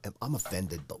 okay, I'm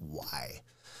offended, but why?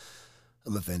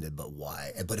 I'm offended, but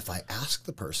why? But if I ask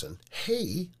the person,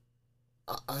 hey,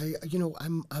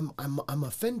 I'm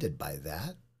offended by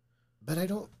that, but I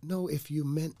don't know if you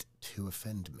meant to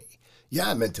offend me.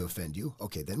 Yeah, I meant to offend you.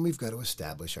 Okay, then we've got to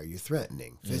establish, are you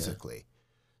threatening physically? Yeah.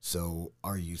 So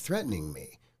are you threatening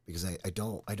me? Because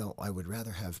I would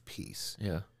rather have peace.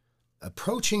 Yeah.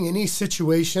 Approaching any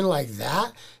situation like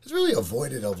that has really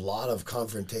avoided a lot of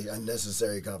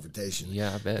unnecessary confrontation.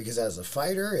 Yeah, I bet. Because as a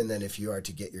fighter, and then if you are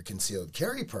to get your concealed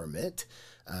carry permit,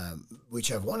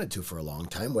 which I've wanted to for a long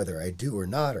time, whether I do or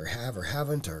not, or have or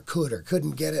haven't, or could or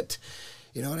couldn't get it,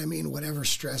 you know what I mean? Whatever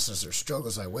stresses or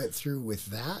struggles I went through with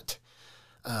that,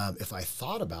 if I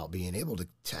thought about being able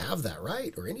to have that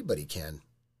right, or anybody can,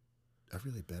 I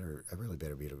really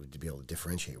better be able to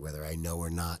differentiate whether I know or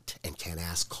not, and can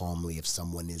ask calmly if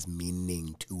someone is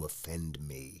meaning to offend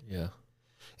me. Yeah.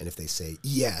 And if they say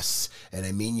yes, and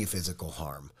I mean you physical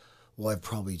harm, well, I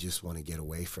probably just want to get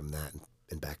away from that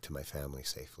and back to my family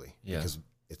safely. Yeah. Because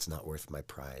it's not worth my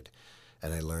pride.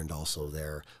 And I learned also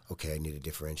there, okay, I need to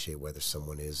differentiate whether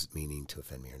someone is meaning to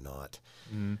offend me or not.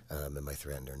 Mm-hmm. Am I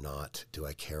threatened or not? Do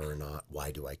I care or not?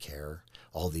 Why do I care?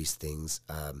 All these things.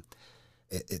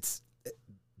 It's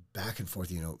back and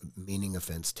forth, meaning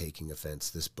offense, taking offense.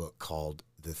 This book called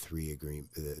the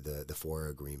Four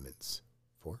Agreements.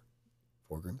 Four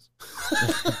agreements?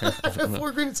 4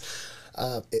 agreements.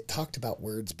 It talked about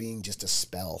words being just a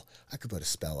spell. I could put a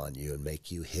spell on you and make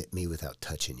you hit me without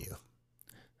touching you.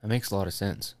 That makes a lot of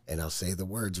sense. And I'll say the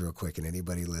words real quick, and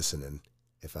anybody listening,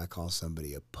 if I call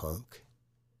somebody a punk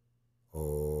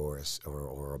or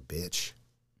a bitch,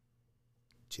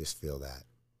 just feel that,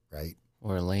 right?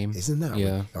 Or lame. Isn't that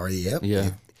yeah. Or yep.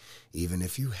 Yeah. Even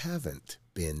if you haven't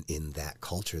been in that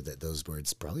culture that those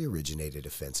words probably originated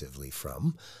offensively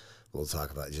from, we'll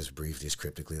talk about just briefly, just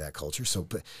cryptically, that culture. So,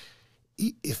 but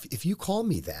if you call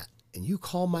me that, and you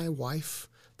call my wife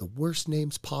the worst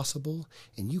names possible,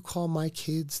 and you call my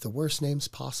kids the worst names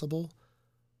possible,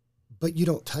 but you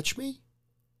don't touch me,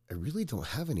 I really don't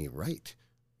have any right.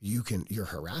 You're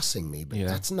harassing me, but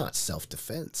that's not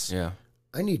self-defense. Yeah.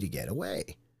 I need to get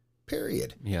away.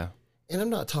 Period. Yeah. And I'm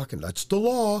not talking, that's the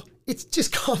law. It's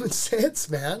just common sense,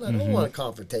 man. I don't want a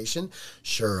confrontation.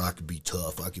 Sure, I could be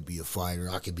tough. I could be a fighter.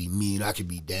 I could be mean. I could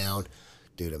be down.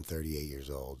 Dude, I'm 38 years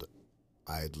old.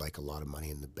 I'd like a lot of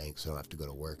money in the bank so I don't have to go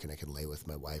to work, and I can lay with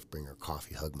my wife, bring her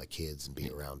coffee, hug my kids, and be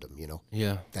around them,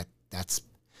 Yeah. That's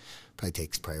probably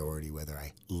takes priority whether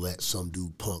I let some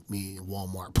dude punk me in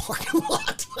Walmart parking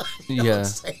lot. You know what I'm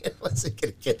saying? What's it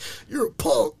gonna get? You're a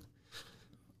punk.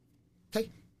 Okay.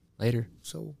 Later.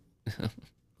 So I'm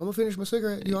gonna finish my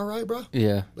cigarette. You all right, bro?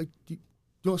 Yeah. Like, you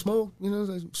want to smoke?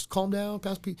 Just calm down.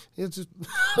 Pass. It's just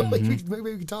like maybe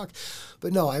we can talk.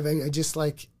 But no, I just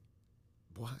like,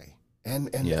 why? And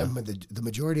the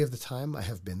majority of the time I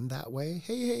have been that way.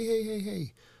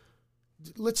 Hey.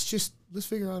 Let's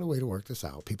figure out a way to work this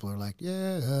out. People are like,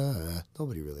 yeah,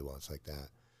 nobody really wants like that.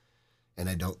 And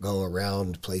I don't go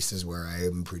around places where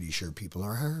I'm pretty sure people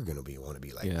are going to want to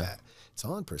be like that. It's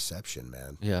all in perception,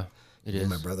 man. Yeah, it is.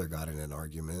 My brother got in an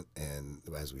argument, and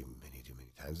as we many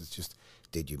times, it's just,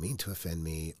 did you mean to offend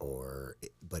me?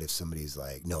 But if somebody's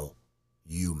like, no,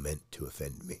 you meant to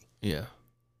offend me. Yeah.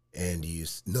 And you,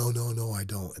 no, I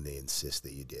don't. And they insist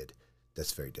that you did.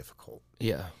 That's very difficult.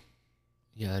 Yeah.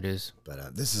 Yeah, it is.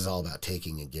 But this is all about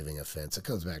taking and giving offense. It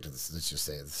comes back to this, let's just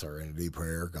say the serenity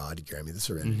prayer. God, grant me the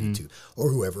serenity to, or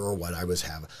whoever or what I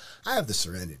have the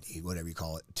serenity, whatever you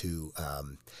call it, to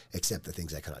accept the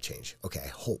things I cannot change. Okay, I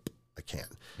hope I can.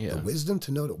 Yeah. The wisdom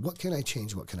to know that what can I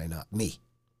change, what can I not? Me.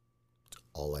 It's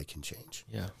all I can change.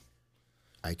 Yeah.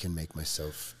 I can make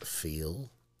myself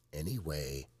feel any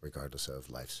way, regardless of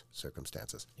life's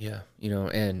circumstances. Yeah,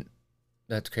 and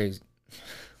that's crazy.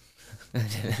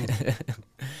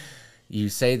 You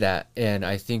say that, and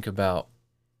I think about,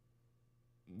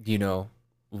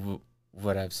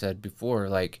 what I've said before.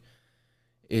 Like,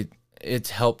 it's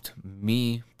helped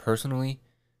me personally,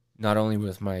 not only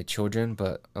with my children,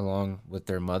 but along with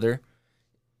their mother,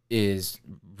 is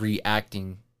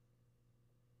reacting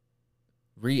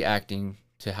reacting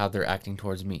to how they're acting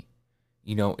towards me.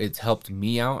 You know, it's helped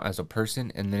me out as a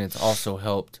person, and then it's also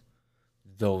helped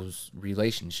those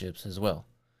relationships as well.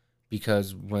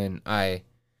 Because when I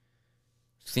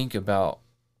think about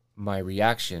my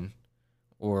reaction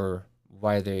or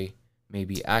why they may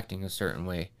be acting a certain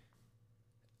way,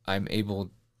 I'm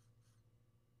able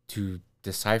to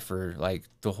decipher like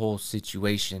the whole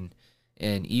situation.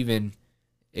 And even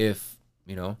if,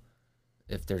 you know,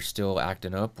 if they're still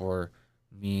acting up or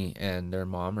me and their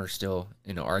mom are still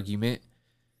in an argument,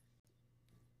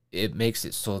 it makes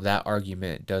it so that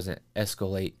argument doesn't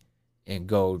escalate and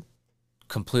go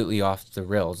completely off the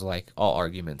rails like all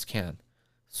arguments can.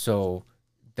 So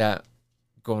that,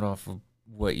 going off of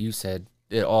what you said,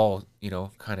 it all, you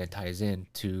know, kind of ties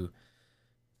into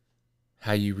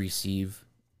how you receive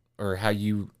or how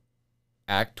you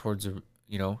act towards a,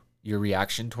 you know, your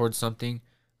reaction towards something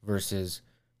versus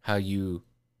how you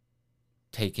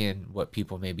take in what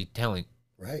people may be telling you.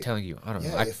 I don't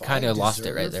know. I kind of lost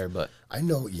it right there, but I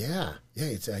know. Yeah.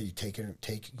 It's how you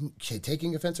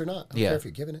taking offense or not. I don't care if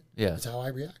you're giving it. Yeah. It's how I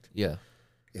react. Yeah.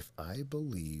 If I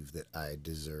believe that I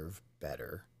deserve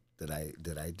better, that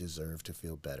I deserve to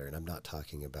feel better, and I'm not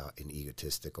talking about an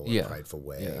egotistical or prideful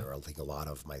way, or I think a lot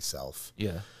of myself.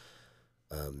 Yeah.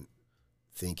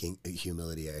 Thinking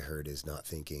humility, I heard, is not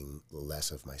thinking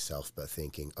less of myself, but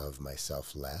thinking of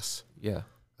myself less. Yeah.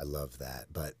 I love that.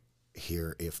 But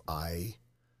here, if I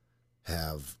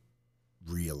have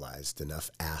realized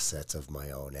enough assets of my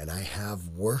own, and I have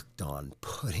worked on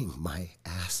putting my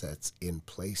assets in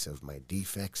place of my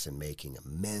defects and making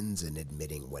amends and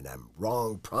admitting when I'm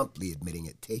wrong, promptly admitting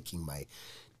it, taking my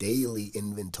daily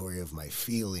inventory of my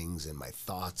feelings and my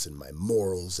thoughts and my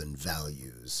morals and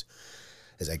values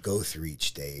as I go through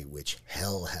each day, which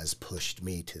hell has pushed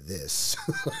me to this,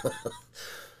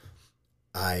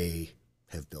 I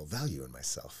have built value in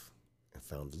myself and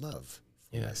found love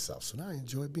for myself. So now I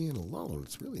enjoy being alone.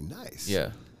 It's really nice. Yeah.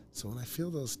 So when I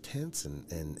feel those tense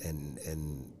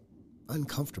and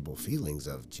uncomfortable feelings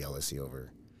of jealousy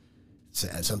over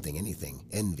something, anything,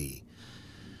 envy,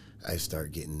 I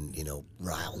start getting,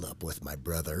 riled up with my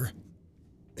brother.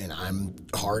 And I'm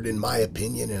hard in my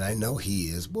opinion, and I know he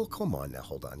is. Well, come on now.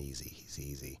 Hold on. Easy. He's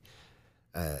easy.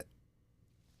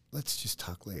 Let's just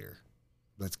talk later.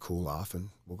 Let's cool off, and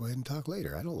we'll go ahead and talk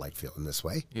later. I don't like feeling this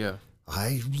way. Yeah.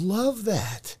 I love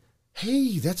that.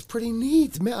 Hey, that's pretty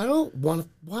neat. Man, I don't want to,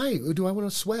 why do I want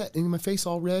to sweat and my face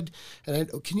all red? And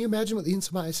can you imagine what the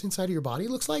inside of your body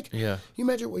looks like? Yeah. Can you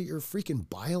imagine what your freaking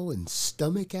bile and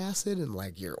stomach acid and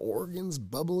like your organs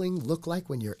bubbling look like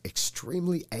when you're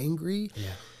extremely angry?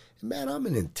 Yeah. Man, I'm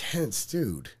an intense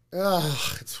dude.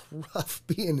 Ugh, it's rough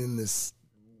being in this,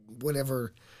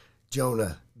 whatever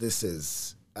Jonah this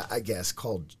is, I guess,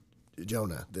 called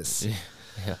Jonah, this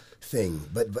thing.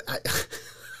 But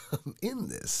I'm in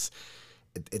this,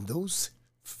 and those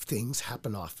things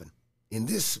happen often in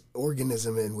this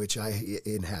organism in which I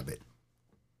inhabit.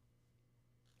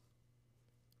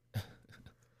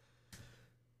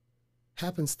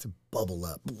 Happens to bubble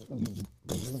up,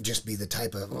 just be the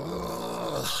type of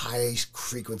high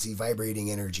frequency vibrating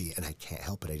energy, and I can't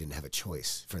help it. I didn't have a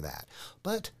choice for that.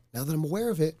 But now that I'm aware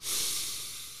of it,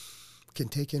 can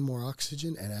take in more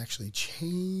oxygen and actually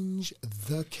change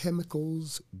the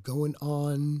chemicals going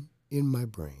on in my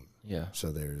brain. Yeah.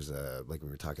 So there's, like we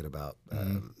were talking about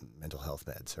mental health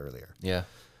meds earlier. Yeah.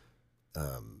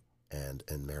 And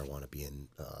marijuana being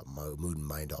mood and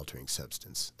mind altering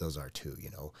substance. Those are too,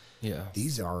 Yeah.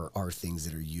 These are things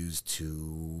that are used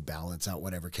to balance out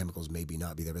whatever chemicals maybe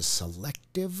not be there. But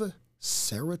selective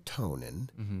serotonin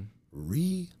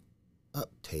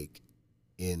reuptake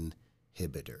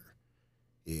inhibitor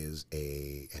is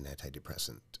an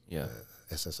antidepressant,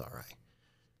 SSRI.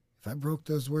 If I broke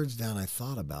those words down, I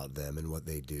thought about them and what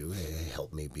they do. They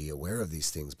help me be aware of these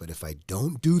things. But if I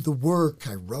don't do the work,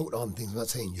 I wrote on things. I'm not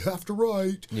saying you have to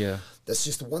write. Yeah. That's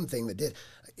just the one thing that did.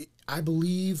 I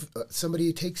believe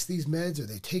somebody takes these meds or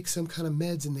they take some kind of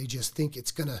meds and they just think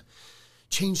it's going to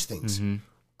change things. Mm-hmm.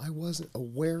 I wasn't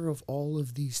aware of all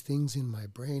of these things in my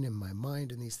brain and my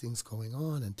mind and these things going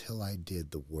on until I did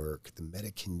the work.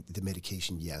 The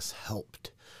medication, yes,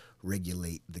 helped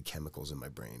regulate the chemicals in my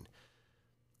brain.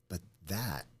 But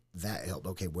that helped.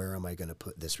 Okay, where am I going to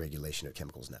put this regulation of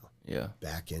chemicals now? Yeah.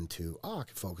 Back into, I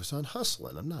can focus on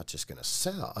hustling. I'm not just going to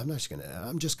sell. I'm just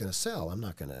going to sell. I'm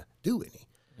not going to do any.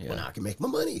 Yeah. Well, now I can make my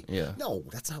money. Yeah. No,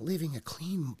 that's not living a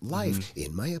clean life,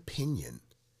 in my opinion.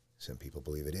 Some people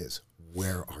believe it is.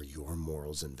 Where are your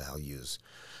morals and values?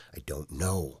 I don't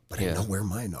know, but I know where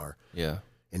mine are. Yeah.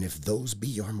 And if those be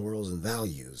your morals and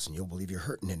values, and you don't believe you're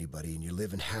hurting anybody, and you're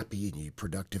living happy, and you're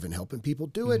productive and helping people,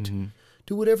 do it.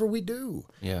 Do whatever we do.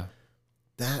 Yeah.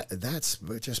 That's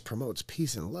what just promotes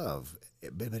peace and love.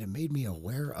 But it made me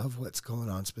aware of what's going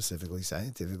on specifically,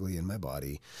 scientifically in my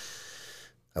body.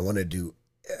 I wanted to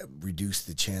reduce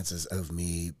the chances of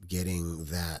me getting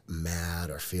that mad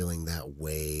or feeling that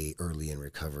way early in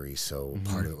recovery. So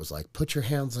part of it was like, put your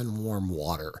hands in warm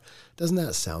water. Doesn't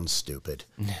that sound stupid?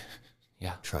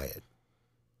 Yeah. Try it.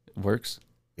 It works.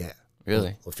 Yeah.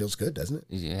 Really? Well, it feels good, doesn't it?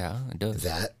 Yeah, it does.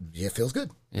 It feels good.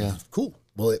 Yeah. Cool.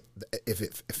 Well, if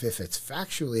it's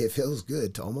factually, it feels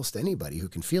good to almost anybody who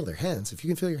can feel their hands. If you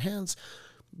can feel your hands,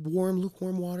 warm,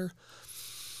 lukewarm water,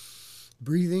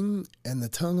 breathing, and the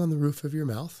tongue on the roof of your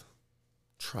mouth,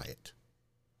 try it.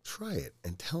 Try it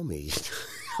and tell me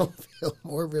you'll feel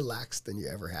more relaxed than you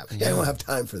ever have. Yeah. I don't have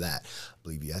time for that.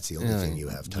 Believe you, that's the only thing you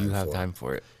have time for. You have time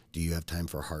for it. Do you have time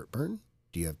for heartburn?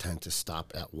 Do you have time to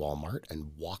stop at Walmart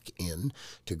and walk in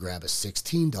to grab a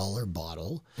 $16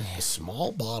 bottle, a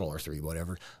small bottle or 3,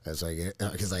 whatever, as I get,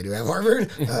 because I do have heartburn,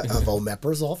 of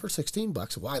omeprazole for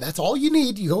 $16? Why? That's all you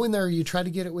need. You go in there, you try to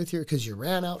get it with your, because you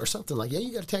ran out or something like, yeah,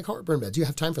 you got to take heartburn meds. Do you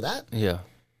have time for that? Yeah.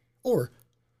 Or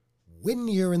when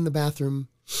you're in the bathroom,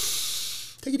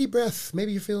 take a deep breath.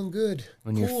 Maybe you're feeling good.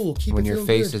 When Keep your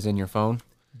face is in your phone.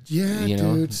 Yeah, you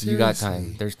know, dude, seriously. you got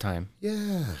time. There's time.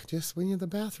 Yeah, just when you're in the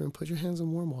bathroom, put your hands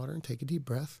in warm water and take a deep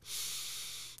breath.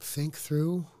 Think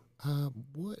through,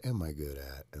 what am I good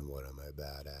at and what am I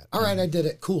bad at? All right, I did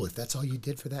it. Cool. If that's all you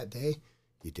did for that day,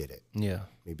 you did it. Yeah.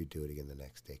 Maybe do it again the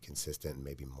next day, consistent and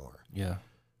maybe more. Yeah.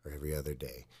 Or every other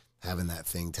day. Having that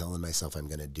thing, telling myself I'm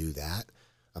going to do that.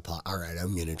 All right,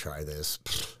 I'm going to try this.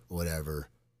 Whatever.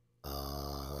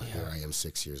 Here I am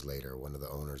 6 years later, one of the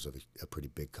owners of a pretty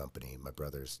big company. My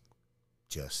brother's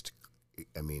just,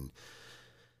 I mean,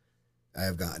 I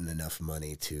have gotten enough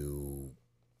money to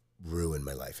ruin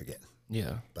my life again.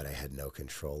 Yeah. But I had no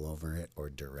control over it or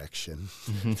direction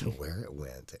to where it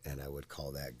went. And I would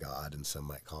call that God, and some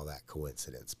might call that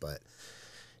coincidence. But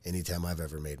anytime I've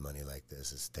ever made money like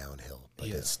this, it's downhill. But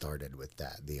it started with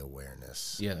that, the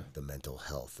awareness, the mental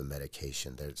health, the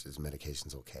medication. Is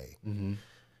medication's okay.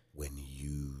 When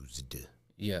used.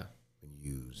 Yeah. When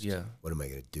used. Yeah. What am I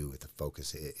going to do with the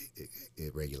focus?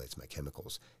 It regulates my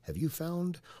chemicals. Have you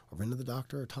found or been to the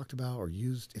doctor or talked about or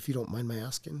used, if you don't mind my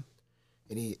asking,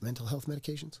 any mental health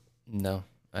medications? No,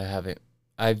 I haven't.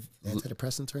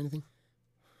 Antidepressants or anything?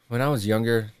 When I was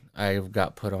younger, I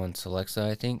got put on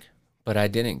Celexa, I think, but I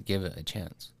didn't give it a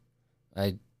chance.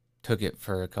 I took it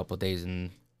for a couple of days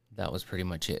and that was pretty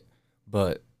much it.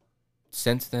 But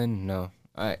since then, no.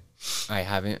 I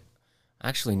haven't. I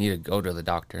actually need to go to the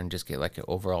doctor and just get like an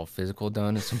overall physical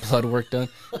done and some blood work done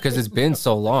because it's been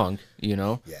so long, you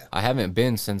know? Yeah. I haven't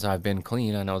been since I've been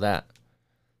clean. I know that.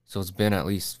 So it's been at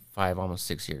least 5, almost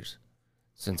 6 years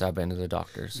since I've been to the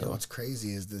doctor. So you know, what's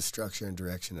crazy is the structure and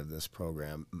direction of this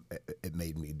program. It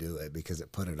made me do it because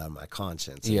it put it on my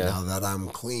conscience. And now that I'm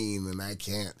clean and I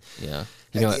can't, I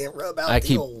can't rub out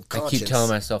the old conscience. I keep telling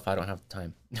myself I don't have the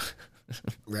time.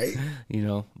 Right? You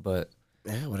know, but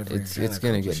yeah, whatever. It's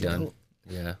gonna get done.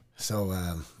 Yeah. So,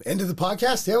 end of the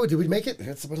podcast. Yeah, did we make it?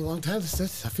 It's been a long time.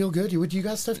 I feel good. You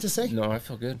got stuff to say? No, I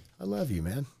feel good. I love you,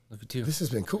 man. Love you too. This has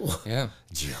been cool. Yeah.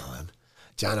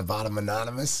 John at Bottom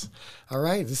Anonymous. All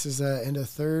right, this is end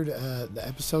of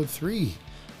episode 3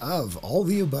 of All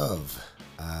the Above.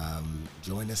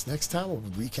 Join us next time. We'll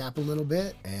recap a little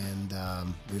bit, and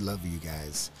we love you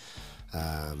guys.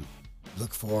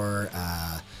 Look for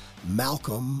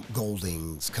Malcolm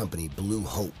Golding's company, Blue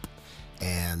Hope.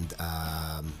 And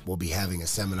we'll be having a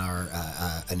seminar,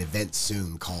 an event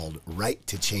soon called Right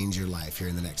to Change Your Life here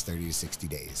in the next 30 to 60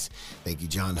 days. Thank you,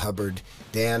 John Hubbard.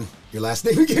 Dan, your last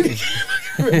name again?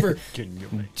 Remember?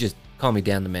 Just call me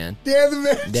Dan the Man. Dan the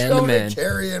Man. Dan the Man.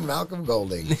 Carrie and Malcolm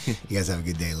Golding. You guys have a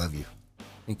good day. Love you.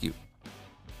 Thank you.